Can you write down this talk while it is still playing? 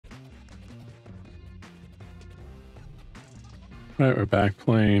Alright, we're back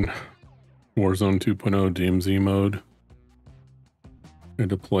playing Warzone 2.0 DMZ mode. Gonna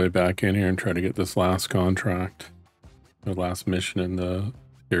deploy back in here and try to get this last contract. The last mission in the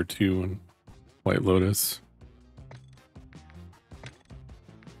Tier 2 and White Lotus.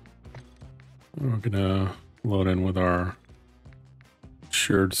 We're gonna load in with our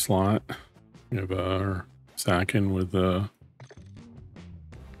shared slot. We have our sack in with the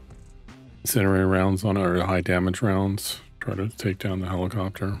incendiary rounds on it, or high damage rounds. Try to take down the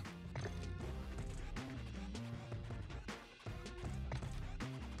helicopter.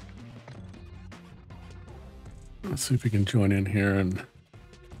 Let's see if we can join in here and see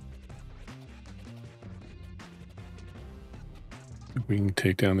if we can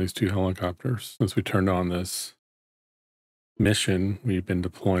take down these two helicopters. Since we turned on this mission, we've been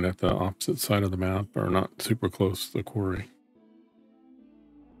deploying at the opposite side of the map, or not super close to the quarry.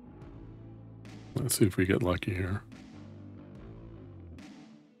 Let's see if we get lucky here.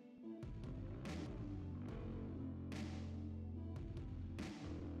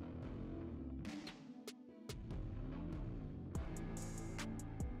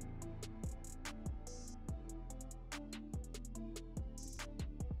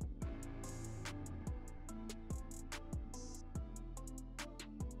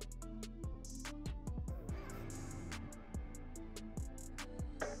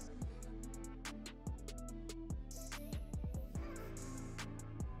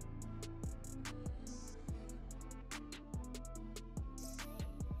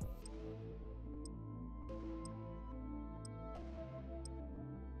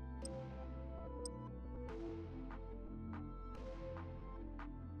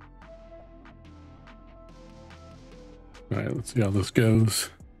 All right, let's see how this goes.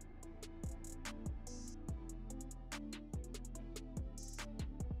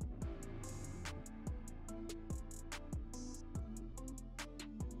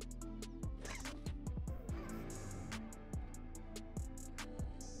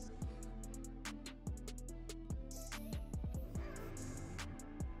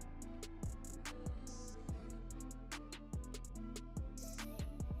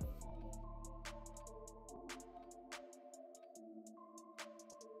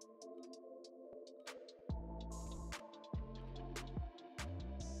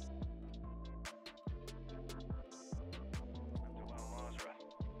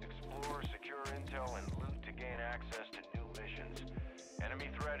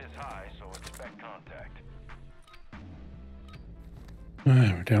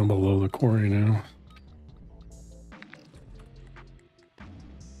 Alright, we're down below the quarry now.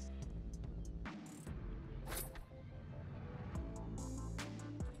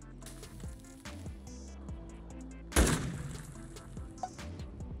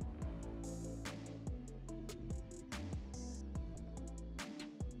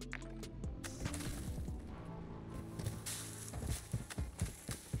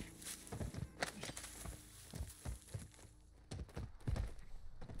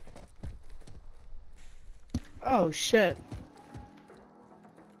 Oh shit.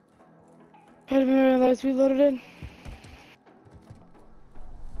 I didn't realize we loaded in.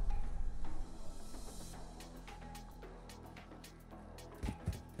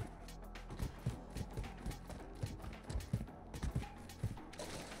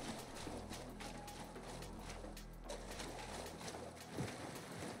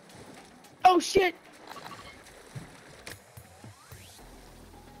 Oh shit!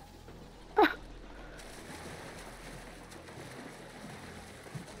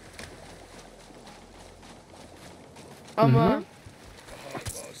 I'm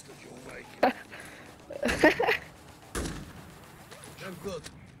good.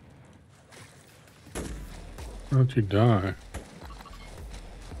 How'd you die?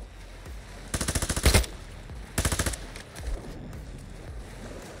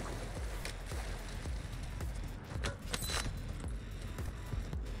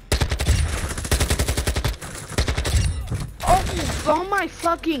 Oh my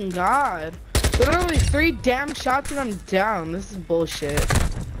fucking god. Literally 3 damn shots and I'm down. This is bullshit.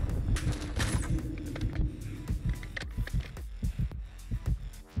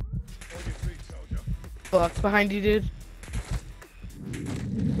 Fuck, behind you, dude.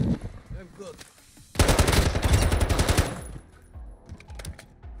 I'm good.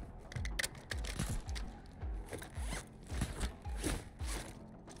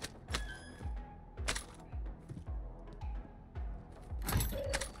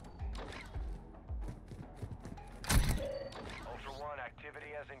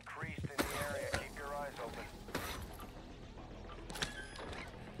 Activity has increased in the area. Keep your eyes open.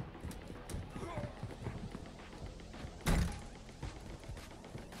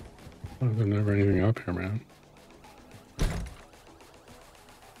 Oh, there's never anything up here, man.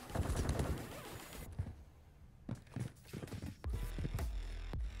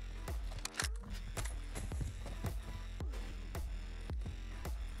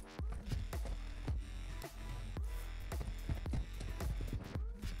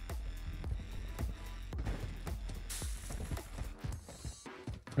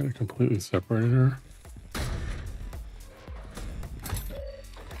 Got it completely separated her.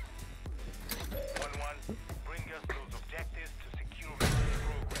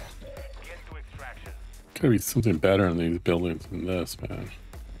 Gotta be something better in these buildings than this, man.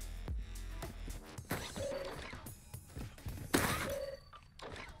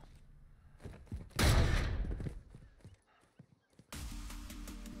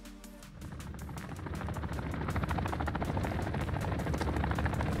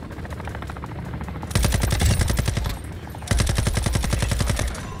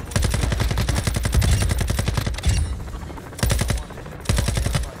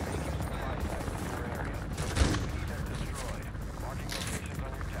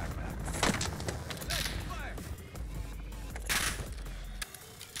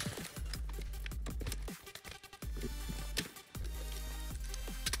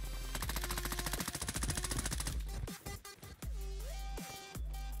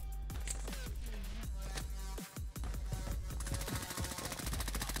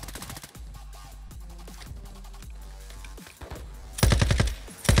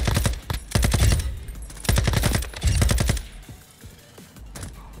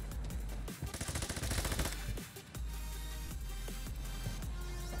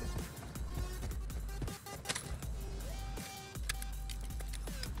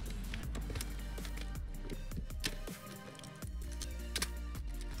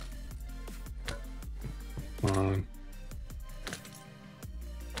 Come on.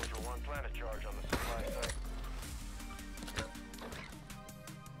 Ultra One, plant a charge on the supply site.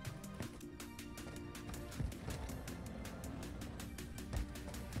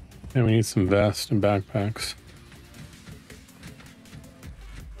 And we need some vests and backpacks.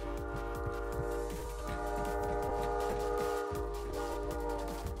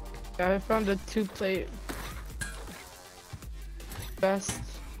 Yeah, I found a 2-plate vest.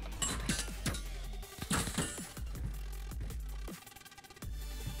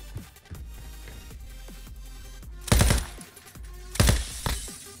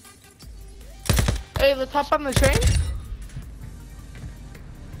 Hey, let's hop on the train.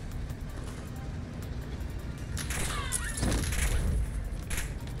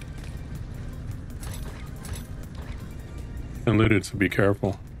 And looted, so be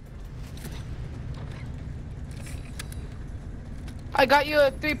careful. I got you a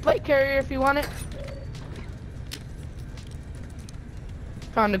 3-plate carrier if you want it.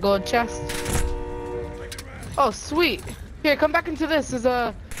 Found a gold chest. Oh, sweet. Here, come back into this.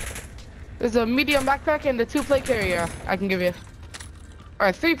 There's a medium backpack and a 2-plate carrier I can give you. Or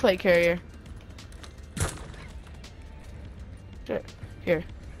a 3-plate carrier. Sure. Here.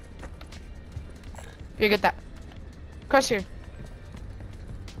 Here, get that. Crush here.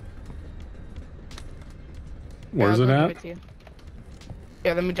 Where's Yeah, it I'll at? give it to you.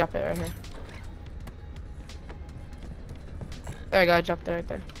 Yeah, let me drop it right here. There you go, I dropped it right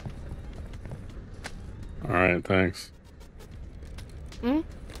there. Alright, thanks. Hmm?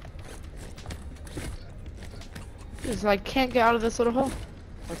 Because I can't get out of this little hole.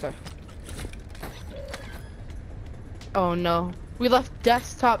 Okay. Oh no. We left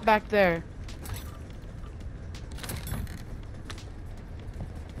desktop back there.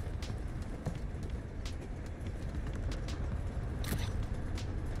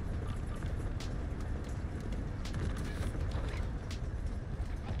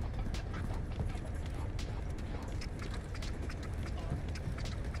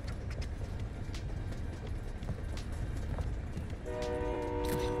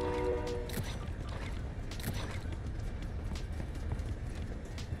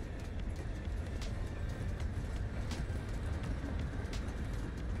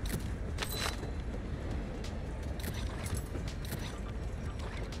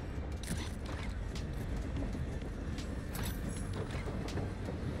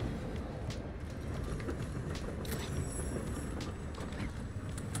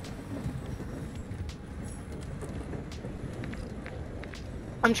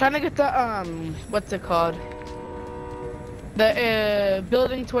 I'm trying to get the what's it called? The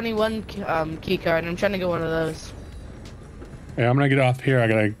building 21 key card. I'm trying to get one of those. Hey, I'm gonna get off here. I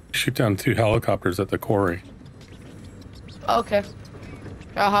gotta shoot down 2 helicopters at the quarry. Okay.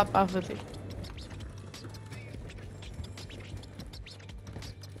 I'll hop off with you.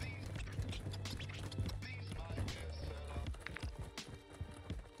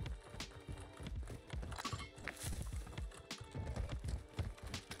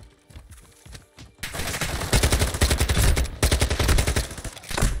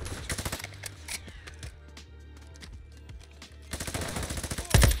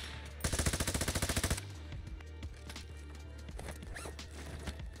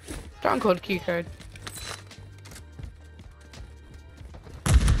 Stronghold keycard.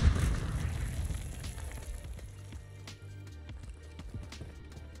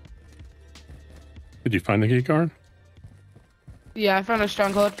 Did you find the key card? Yeah, I found a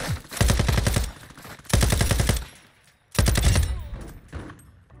stronghold.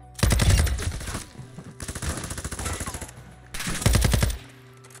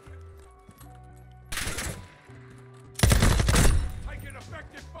 Taking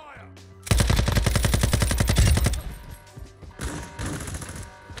effective fire.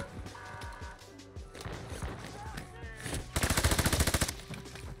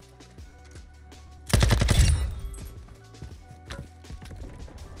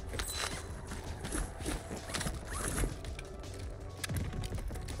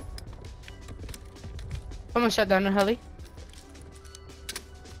 I'm gonna shut down the heli.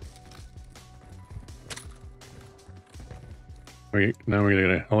 Wait, now we gotta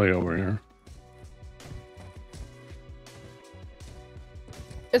get a heli over here.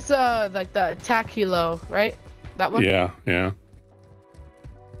 It's like the attack helo, right? That one? Yeah, yeah.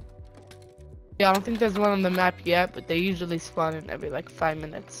 Yeah, I don't think there's one on the map yet, but they usually spawn in every like 5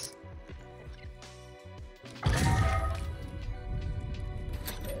 minutes.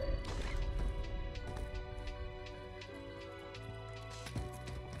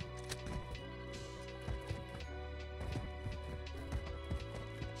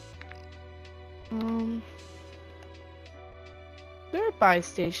 Is there a buy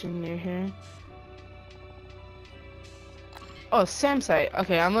station near here? Oh, SAM site.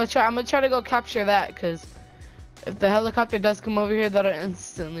 Okay, I'm gonna try to go capture that, cause if the helicopter does come over here, that'll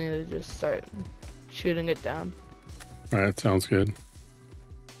instantly just start shooting it down. All right, sounds good.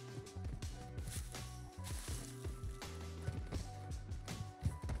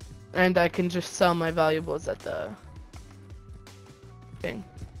 And I can just sell my valuables at the thing.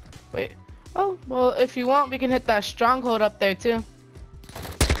 Wait. Oh, well, if you want, we can hit that stronghold up there too.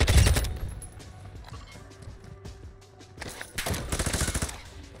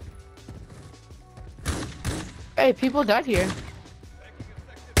 Hey, people died here.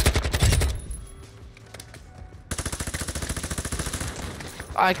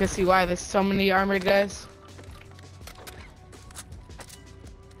 I can see why there's so many armored guys.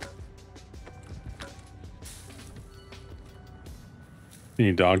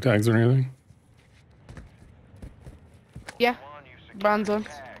 Any dog tags or anything? Yeah, bronze ones.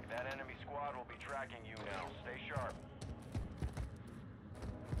 That enemy squad will be tracking you now. Stay sharp.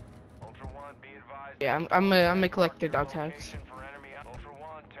 Ultra One, be advised. Yeah, I'm gonna collect their dog tags. For enemy. Ultra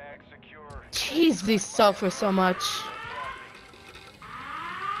One, tag secure. Jeez, these sell for so much.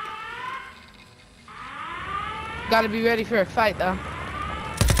 Gotta be ready for a fight though. All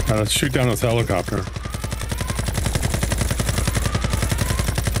right, let's shoot down this helicopter.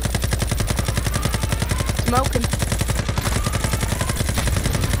 Smoking.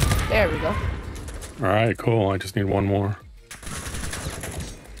 There we go. All right, cool. I just need one more.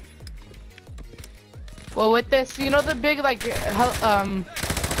 Well, with this, you know the big like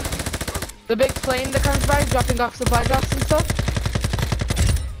the big plane that comes by dropping off supply drops and stuff?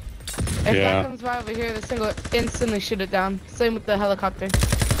 If Yeah. that comes by over here, this thing will instantly shoot it down. Same with the helicopter.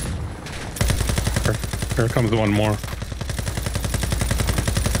 Here comes one more.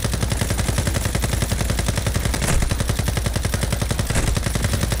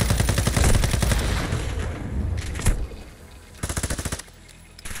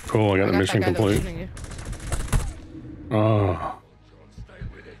 Cool, I got the mission that guy that was complete. shooting you. Oh,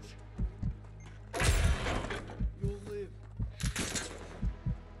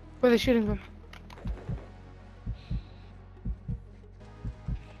 Where are they shooting from?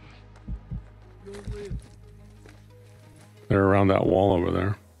 they're around that wall over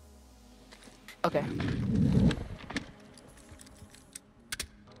there. Okay.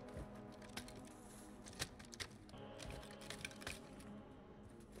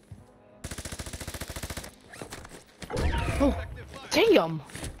 Oh, damn!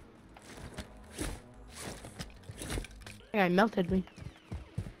 That guy melted me.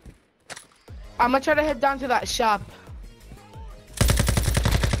 I'm gonna try to head down to that shop.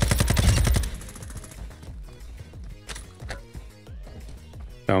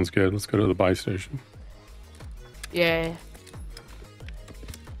 Sounds good. Let's go to the buy station. Yeah.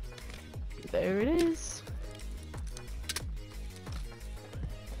 There it is.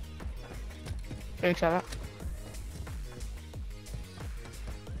 Getting shot at.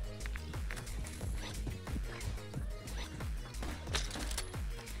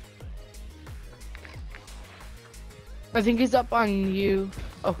 I think he's up on you.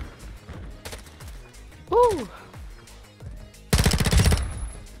 Oh. Woo!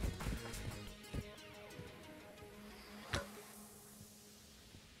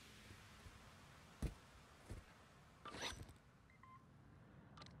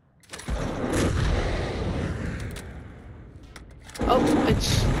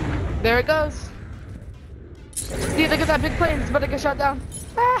 There it goes. See, look at that big plane. It's about to get shot down.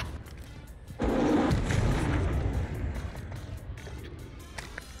 Ah!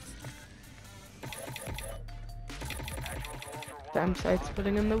 Damn site's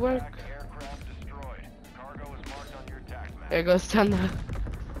putting in the work. There goes down the...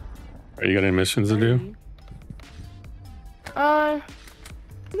 Are you got any missions to do? No.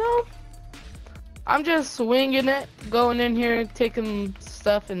 I'm just swinging it, going in here, taking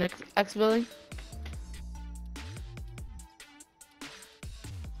stuff and exfilling.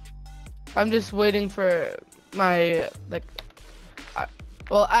 I'm just waiting for my, like,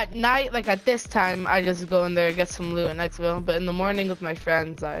 well, at night, like at this time, I just go in there, get some loot and exfil, but in the morning with my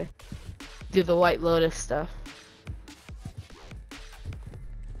friends, I do the White Lotus stuff.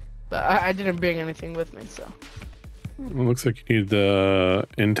 But I didn't bring anything with me, so. Well, it looks like you need the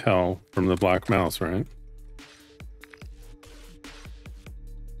intel from the Black Mouse, right?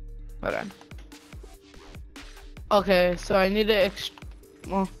 Hold on. Okay, so I need to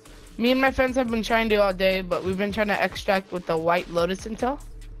well, me and my friends have been trying to all day, but we've been trying to extract with the White Lotus intel.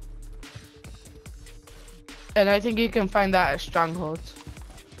 And I think you can find that at strongholds.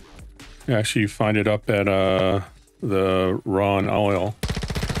 Yeah, actually, you find it up at the raw and oil.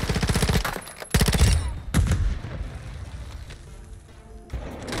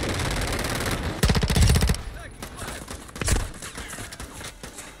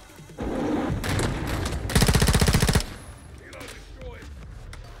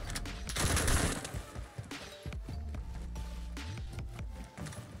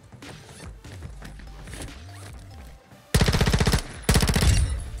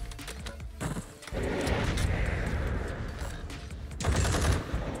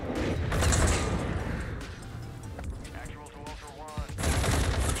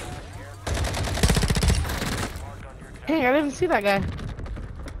 Dang, I didn't see that guy.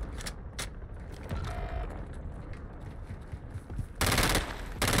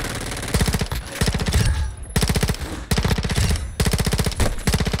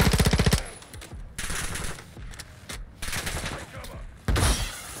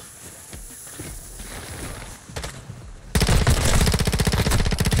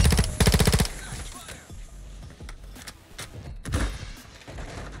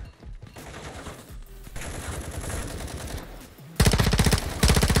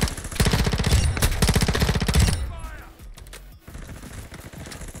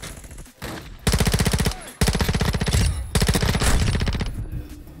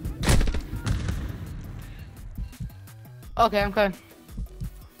 Okay, I'm coming.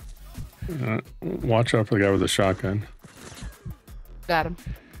 Watch out for the guy with the shotgun. Got him.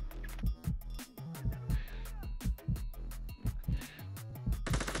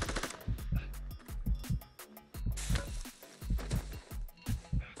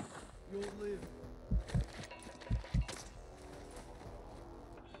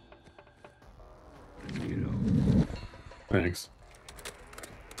 Thanks.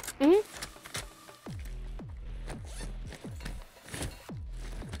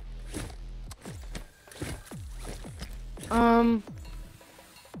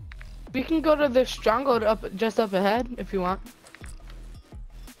 We can go to the stronghold just up ahead if you want.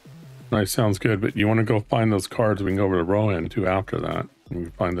 Nice, sounds good. But you want to go find those cards? We can go over to Rowan too after that. And we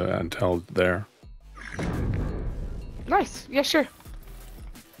can find the intel there. Nice. Yeah, sure.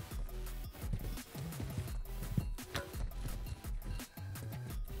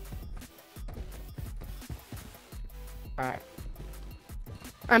 Alright.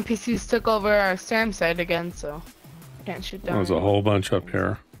 NPCs took over our SAM site again, so can't shoot down. There's a whole bunch up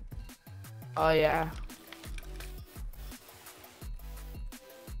here. Oh yeah.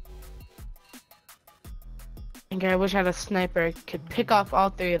 Okay, I wish I had a sniper. I could pick off all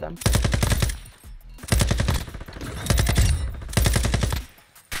three of them.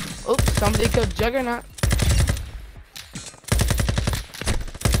 Oops, somebody killed Juggernaut.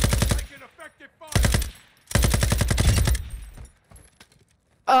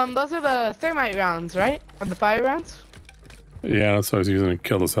 Those are the thermite rounds, right? Or the fire rounds? Yeah, that's what I was using to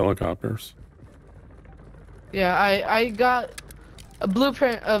kill those helicopters. Yeah, I got a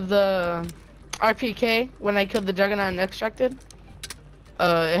blueprint of the RPK when I killed the Juggernaut and extracted.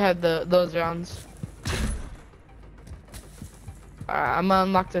 It had those rounds. I'm gonna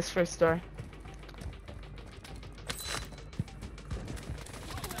unlock this first door.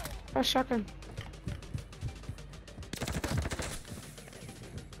 Oh, shotgun.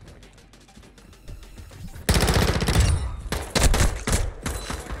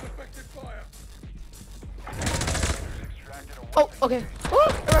 Oh, okay.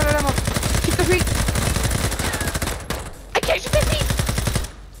 Oh, I ran out of ammo. Shoot the feet. I can't shoot the feet.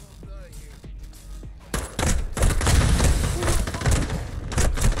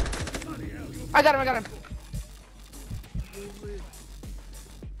 I got him, I got him.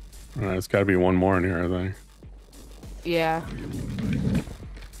 All right, it's got to be one more in here, I think. Yeah.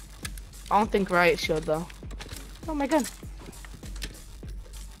 I don't think Riot showed though. Oh my god.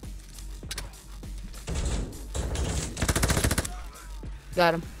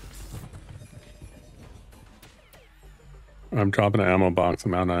 Got him. I'm dropping an ammo box.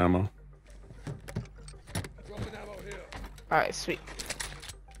 I'm out of ammo. Alright, sweet.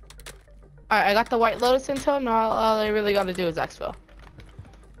 Alright, I got the White Lotus intel. Now all I really gotta do is exfil.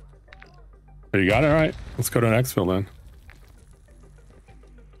 Oh, you got it? All right. Let's go to an exfil then.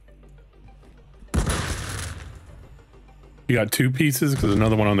 You got 2 pieces? Because there's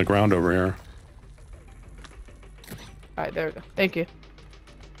another one on the ground over here. Alright, there we go. Thank you.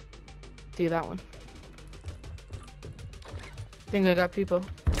 See that one. I think I got people.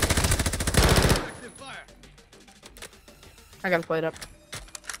 I gotta play it up.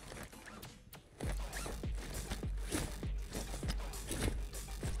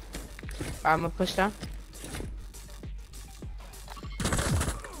 I'm gonna push down.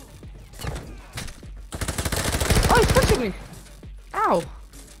 Oh, he's pushing me! Ow!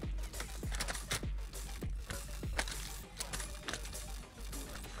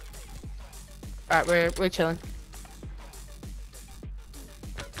 Alright, we're chilling.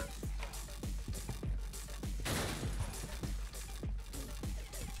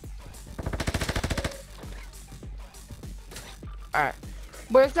 Alright.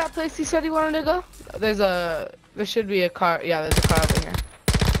 Where's that place he said he wanted to go? There should be a car. Yeah, there's a car over here.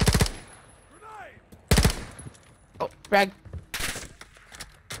 Oh, frag.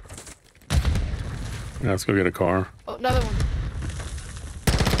 Yeah, let's go get a car. Oh, another one.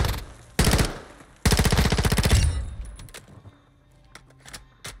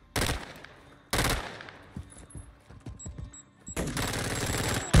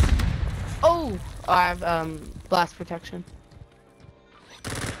 Oh, I have blast protection.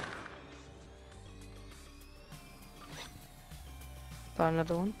 Saw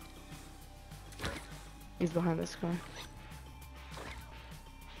another one. He's behind this car.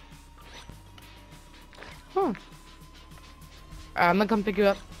 Huh. I'm gonna come pick you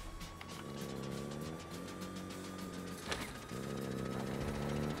up.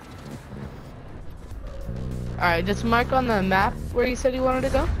 Alright, just mark on the map where you said you wanted to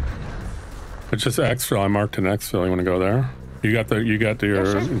go. It's just exfil. I marked an exfil. You want to go there? You got your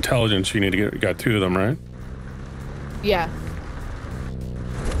Yeah, sure. intelligence. You need to get. You got 2 of them, right? Yeah.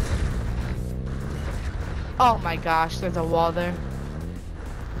 Oh my gosh, there's a wall there.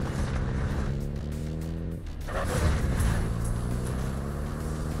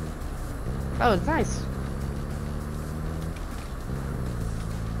 That was nice.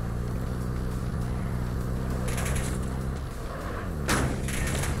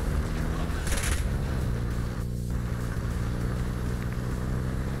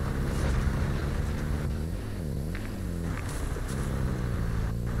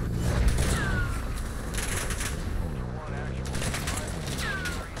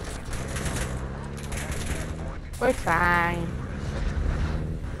 We're fine.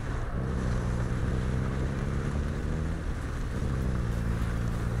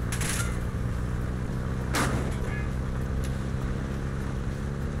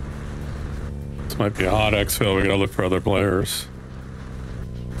 This might be a hot exfil. We gotta look for other players.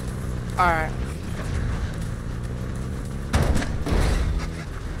 Alright.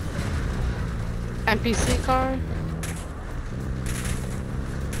 NPC car?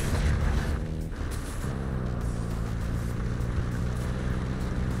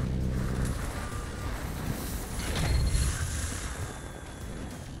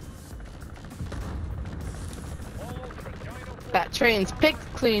 That train's picked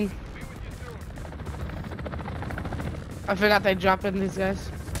clean. I forgot they dropped in these guys.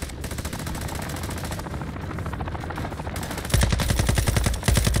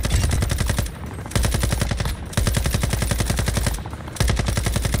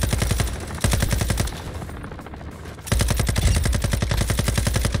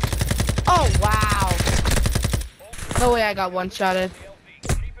 Oh wow! No way I got one-shotted.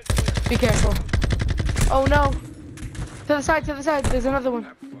 Be careful. Oh no! To the side, there's another one.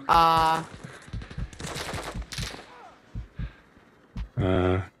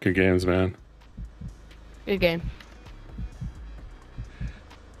 Good games, man. Good game.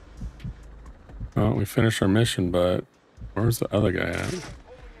 Well, we finished our mission, but where's the other guy at?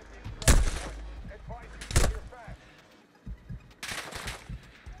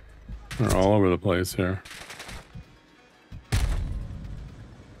 They're all over the place here.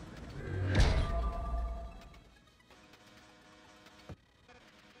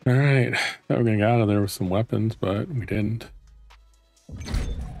 All right, thought we were gonna get out of there with some weapons, but we didn't.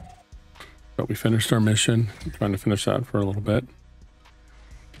 But we finished our mission. I'm trying to finish that for a little bit.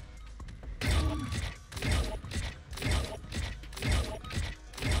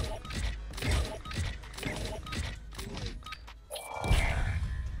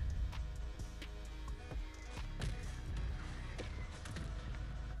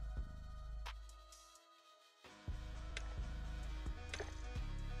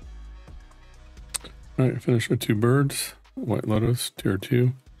 All right, finished with 2 birds. White Lotus, tier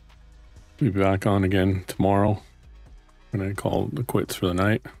 2. We'll be back on again tomorrow. I'm gonna call the quits for the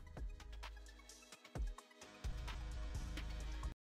night.